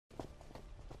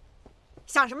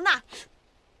想什么呢？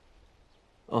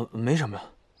没什么呀。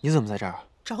你怎么在这儿？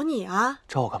找你啊。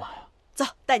找我干嘛呀？走，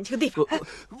带你去个地方。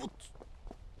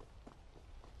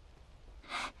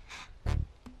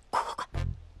快！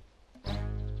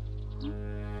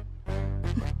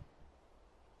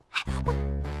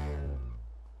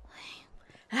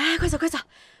哎，快走！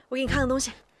我给你看个东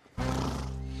西。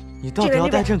你到底要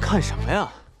带朕看什么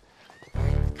呀？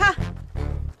看。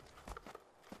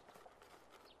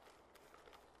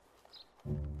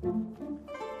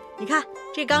你看，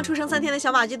这刚出生3天的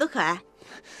小马驹多可爱。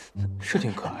是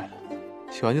挺可爱的，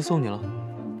喜欢就送你了。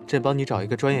朕帮你找一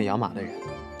个专业养马的人，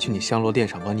去你香罗店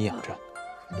上帮你养着。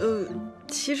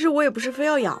其实我也不是非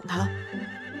要养它。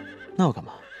那要干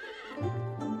嘛？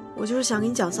我就是想给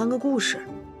你讲3个故事。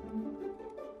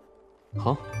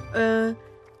好。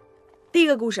第一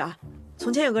个故事啊，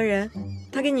从前有个人，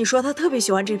他跟你说他特别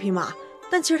喜欢这匹马，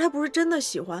但其实他不是真的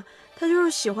喜欢，他就是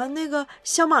喜欢那个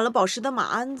镶满了宝石的马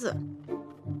鞍子。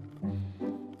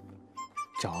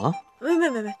讲啊。没，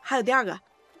还有第二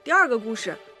个故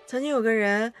事。曾经有个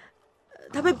人，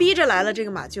他被逼着来了这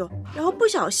个马厩，然后不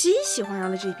小心喜欢上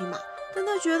了这匹马，但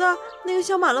他觉得那个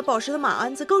镶满了宝石的马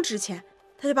鞍子更值钱，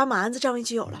他就把马鞍子占为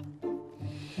己有了。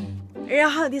然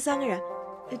后还有第3个人，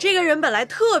这个人本来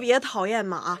特别讨厌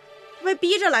马，他被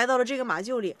逼着来到了这个马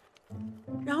厩里，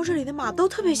然后这里的马都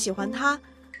特别喜欢他，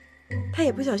他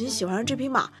也不小心喜欢上这匹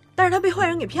马，但是他被坏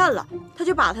人给骗了，他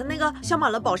就把他那个镶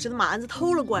满了宝石的马鞍子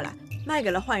偷了过来，卖给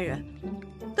了坏人。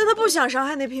但他不想伤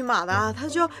害那匹马的，他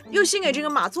就用心给这个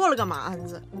马做了个马鞍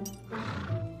子。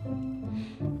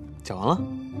讲完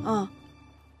了。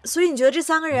所以你觉得这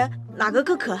3个人哪个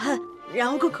更可恨，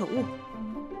然后更可恶？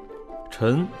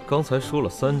臣刚才说了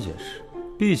3件事，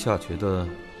陛下觉得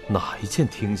哪一件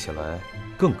听起来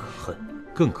更可恨、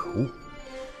更可恶？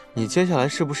你接下来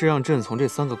是不是让朕从这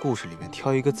3个故事里面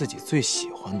挑一个自己最喜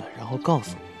欢的，然后告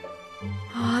诉你？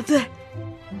啊，对。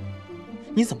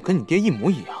你怎么跟你爹一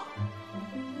模一样？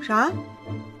啥？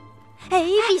哎，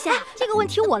陛下，这个问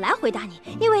题我来回答你，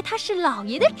因为他是老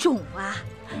爷的种啊。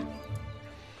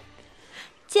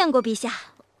见过陛下。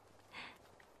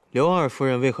刘二夫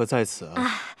人为何在此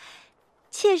啊？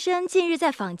妾身近日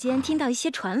在坊间听到一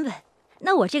些传闻，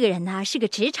那我这个人呢是个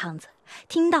直肠子，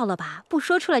听到了吧，不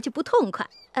说出来就不痛快。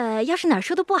要是哪儿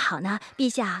说的不好呢，陛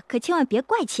下可千万别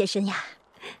怪妾身呀。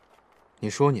你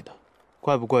说你的，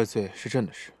怪不怪罪是朕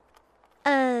的事。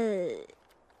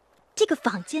这个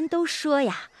坊间都说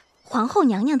呀，皇后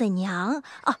娘娘的娘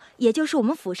也就是我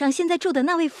们府上现在住的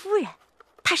那位夫人，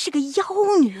她是个妖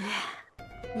女。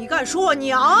你敢说我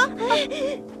娘？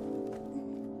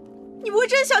你不会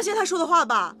真相信她说的话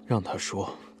吧？让她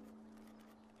说。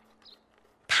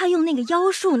她用那个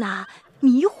妖术呢，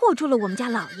迷惑住了我们家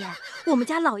老爷。我们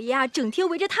家老爷啊，整天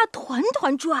围着她团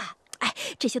团转。哎，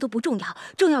这些都不重要，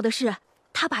重要的是，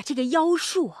她把这个妖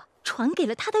术传给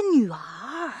了她的女儿。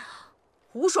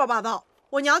胡说八道！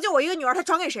我娘就我一个女儿，她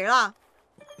传给谁了？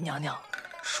娘娘，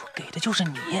说给的就是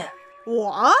你。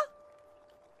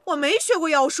我没学过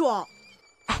妖术。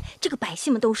这个百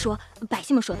姓们都说，百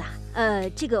姓们说的，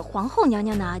这个皇后娘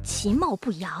娘呢，其貌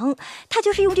不扬，她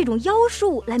就是用这种妖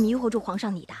术来迷惑住皇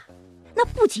上你的。那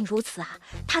不仅如此啊，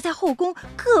她在后宫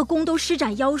各宫都施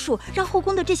展妖术，让后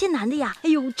宫的这些男的呀，哎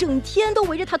呦，整天都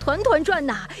围着她团团转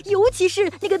呐。尤其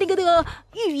是那个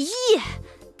御医，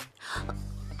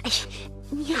哎，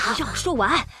你让我说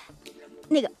完。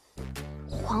那个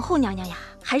皇后娘娘呀，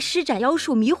还施展妖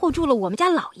术迷惑住了我们家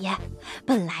老爷。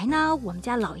本来呢，我们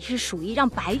家老爷是属于让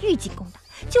白玉进宫的，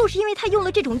就是因为他用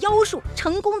了这种妖术，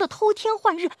成功的偷天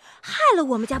换日，害了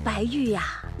我们家白玉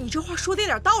呀。你这话说的一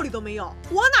点道理都没有，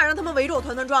我哪让他们围着我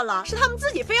团团转了？是他们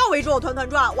自己非要围着我团团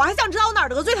转，我还想知道我哪儿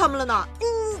得罪他们了呢。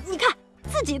你看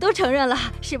自己都承认了，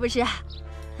是不是？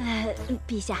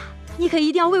陛下，你可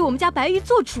一定要为我们家白玉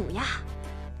做主呀。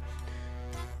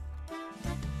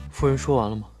夫人说完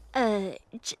了吗？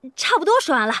差不多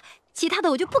说完了，其他的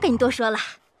我就不跟你多说了。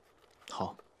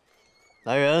好，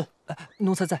来人，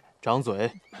奴才在。掌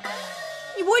嘴。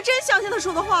你不会真相信他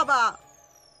说的话吧？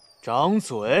掌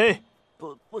嘴。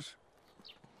不是。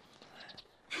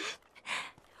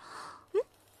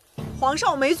皇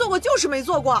上，我没做过，就是没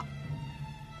做过。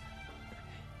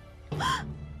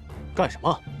干什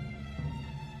么？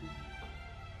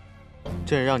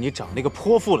朕让你掌那个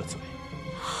泼妇的嘴。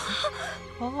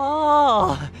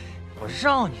我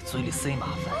让你嘴里塞马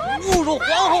粪，侮辱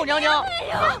皇后娘娘。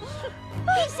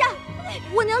陛下，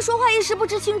我娘说话一时不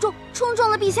知轻重，冲撞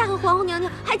了陛下和皇后娘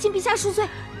娘，还请陛下恕罪。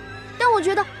但我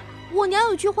觉得我娘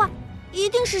有句话一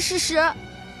定是事实。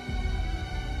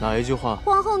哪一句话？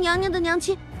皇后娘娘的娘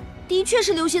亲的确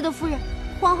是刘协的夫人，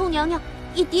皇后娘娘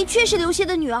也的确是刘协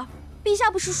的女儿。陛下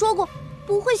不是说过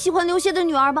不会喜欢刘协的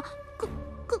女儿吗？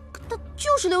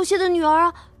就是刘协的女儿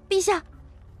啊！陛下，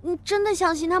你真的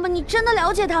相信他吗？你真的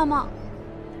了解他吗？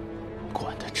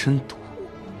管得真多。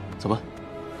走吧。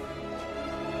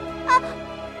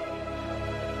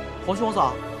皇兄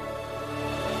嫂，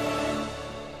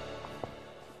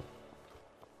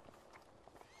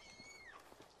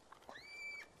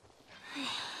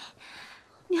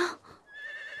娘，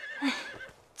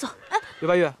走。刘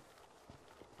白玉，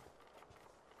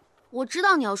我知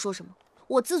道你要说什么。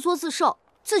我自作自受，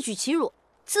自取其辱，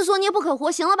自作孽不可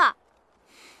活，行了吧？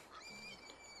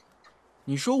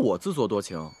你说我自作多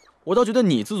情，我倒觉得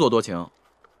你自作多情。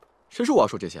谁说我要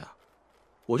说这些啊？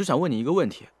我就想问你一个问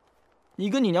题，你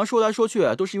跟你娘说来说去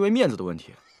都是因为面子的问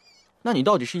题，那你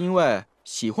到底是因为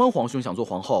喜欢皇兄想做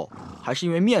皇后，还是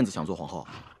因为面子想做皇后？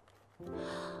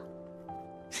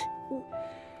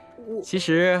其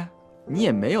实你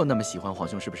也没有那么喜欢皇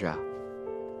兄，是不是？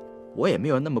我也没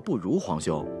有那么不如皇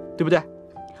兄，对不对？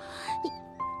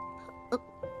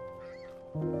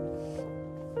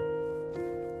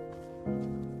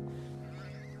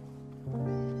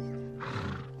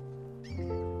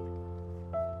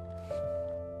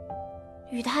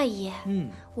于太医，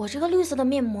我这个绿色的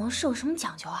面膜是有什么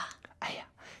讲究啊？哎呀，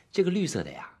这个绿色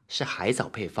的呀是海藻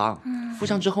配方，敷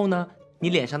上之后呢，你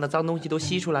脸上的脏东西都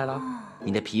吸出来了，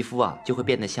你的皮肤啊就会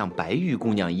变得像白玉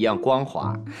姑娘一样光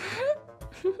滑。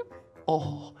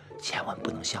哦，千万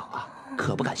不能笑啊，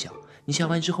可不敢笑。你笑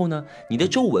完之后呢，你的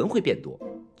皱纹会变多，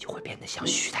就会变得像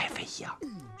徐太妃一样。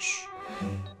嘘。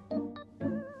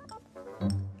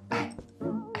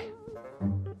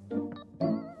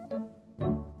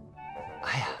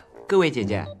各位姐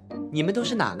姐，你们都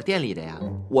是哪个店里的呀？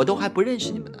我都还不认识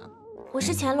你们呢。我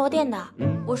是前罗店的，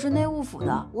我是内务府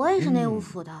的，我也是内务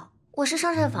府的，我是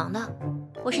上膳房的，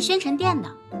我是宣城店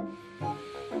的。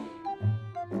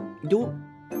哟，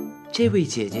这位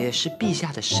姐姐是陛下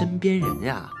的身边人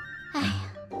呀。哎呀，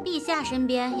陛下身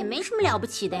边也没什么了不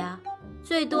起的呀，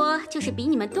最多就是比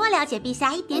你们多了解陛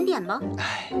下一点点吧。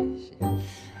哎，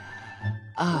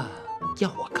啊，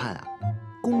要我看啊，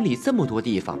宫里这么多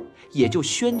地方，也就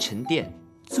宣城殿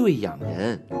最养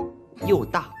人，又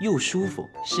大又舒服，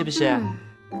是不是？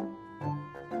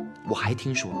我还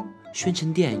听说宣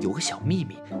城殿有个小秘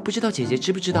密，不知道姐姐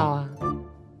知不知道啊？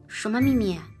什么秘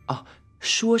密？啊，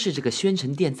说是这个宣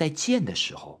城殿在建的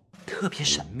时候特别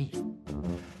神秘，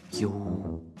有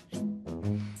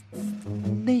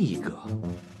那个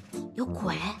有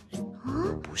鬼？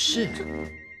不是，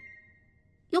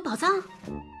有宝藏？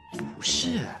不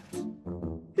是。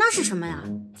那是什么呀？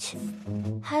切，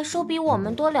还说比我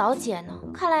们多了解呢，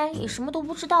看来也什么都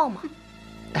不知道嘛。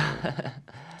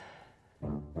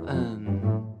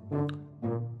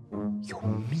有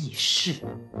密室。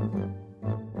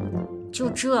就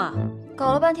这，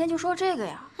搞了半天就说这个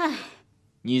呀？哎，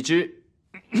你知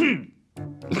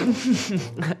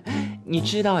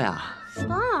道呀？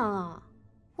当然了，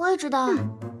我也知道，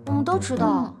我们都知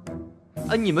道。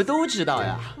啊，你们都知道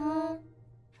呀？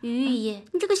于姨，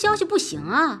你这个消息不行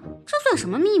啊，这算什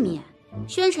么秘密？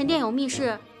宣城殿有密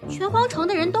室，全皇城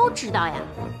的人都知道呀。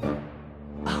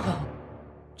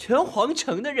全皇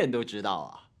城的人都知道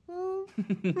啊。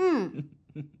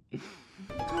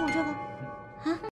看我这个。